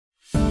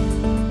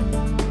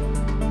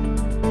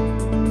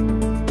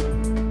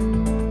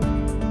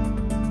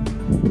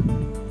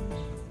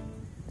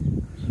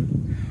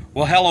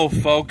Well, hello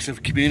folks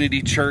of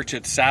Community Church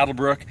at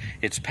Saddlebrook.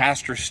 It's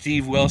Pastor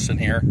Steve Wilson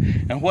here,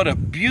 and what a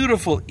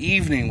beautiful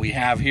evening we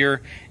have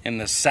here in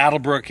the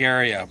Saddlebrook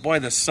area. Boy,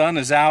 the sun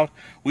is out.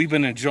 We've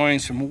been enjoying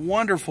some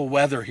wonderful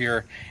weather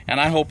here,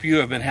 and I hope you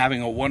have been having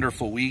a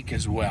wonderful week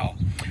as well.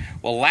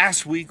 Well,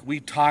 last week we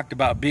talked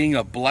about being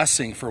a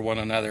blessing for one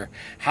another,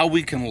 how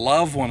we can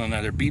love one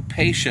another, be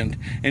patient,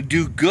 and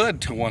do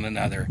good to one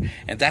another,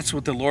 and that's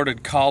what the Lord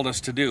had called us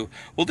to do.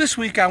 Well, this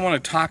week I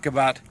want to talk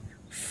about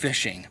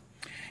fishing.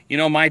 You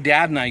know, my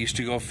dad and I used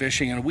to go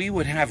fishing, and we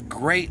would have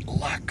great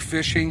luck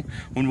fishing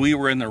when we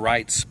were in the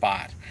right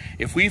spot.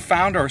 If we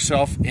found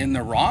ourselves in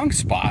the wrong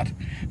spot,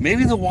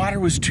 maybe the water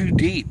was too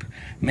deep.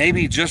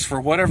 Maybe just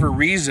for whatever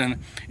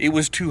reason, it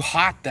was too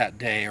hot that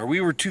day, or we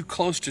were too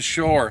close to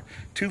shore,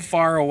 too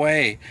far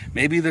away.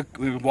 Maybe the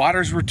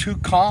waters were too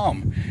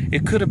calm.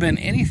 It could have been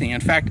anything.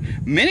 In fact,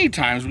 many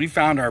times we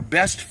found our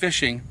best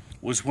fishing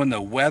was when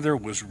the weather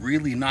was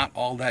really not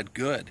all that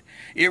good.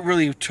 It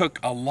really took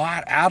a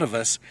lot out of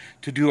us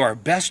to do our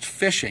best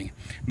fishing.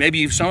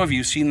 Maybe some of you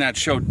have seen that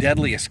show,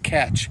 Deadliest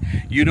Catch.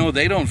 You know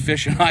they don't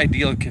fish in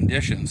ideal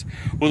conditions.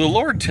 Well, the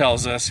Lord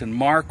tells us in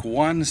Mark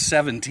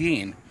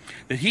 1:17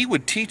 that He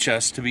would teach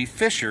us to be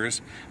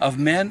fishers of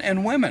men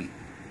and women.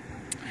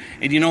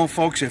 And you know,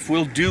 folks, if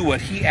we'll do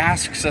what He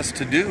asks us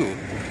to do,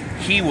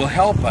 He will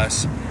help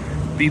us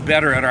be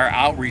better at our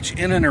outreach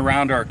in and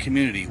around our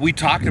community. We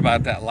talked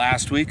about that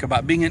last week,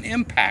 about being an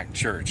impact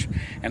church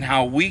and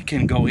how we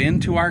can go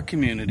into our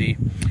community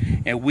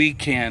and we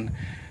can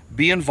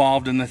be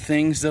involved in the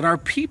things that our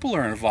people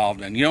are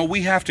involved in. You know,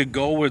 we have to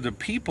go where the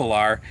people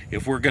are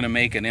if we're going to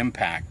make an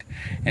impact.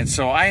 And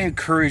so I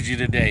encourage you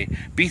today,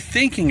 be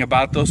thinking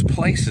about those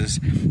places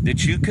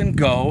that you can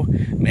go,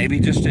 maybe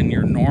just in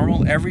your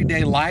normal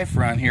everyday life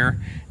around here,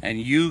 and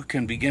you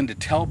can begin to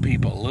tell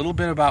people a little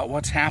bit about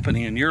what's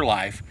happening in your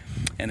life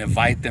and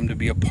invite them to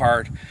be a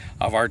part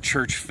of our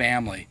church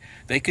family.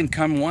 They can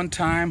come one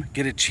time,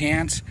 get a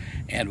chance,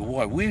 and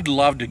boy, we'd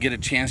love to get a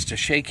chance to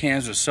shake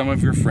hands with some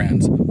of your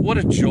friends. What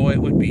a joy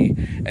it would be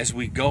as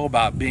we go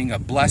about being a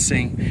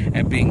blessing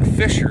and being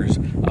fishers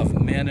of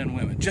men and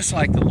women, just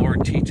like the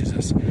Lord teaches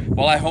us.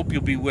 Well, I hope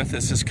you'll be with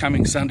us this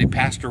coming Sunday.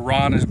 Pastor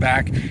Ron is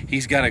back.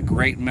 He's got a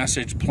great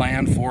message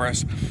planned for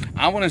us.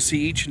 I want to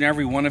see each and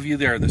every one of you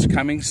there this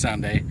coming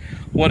Sunday.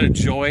 What a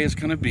joy it's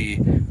going to be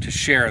to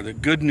share the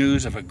good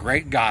news of a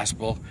great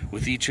gospel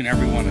with each and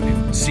every one of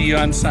you. See you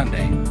on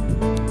Sunday.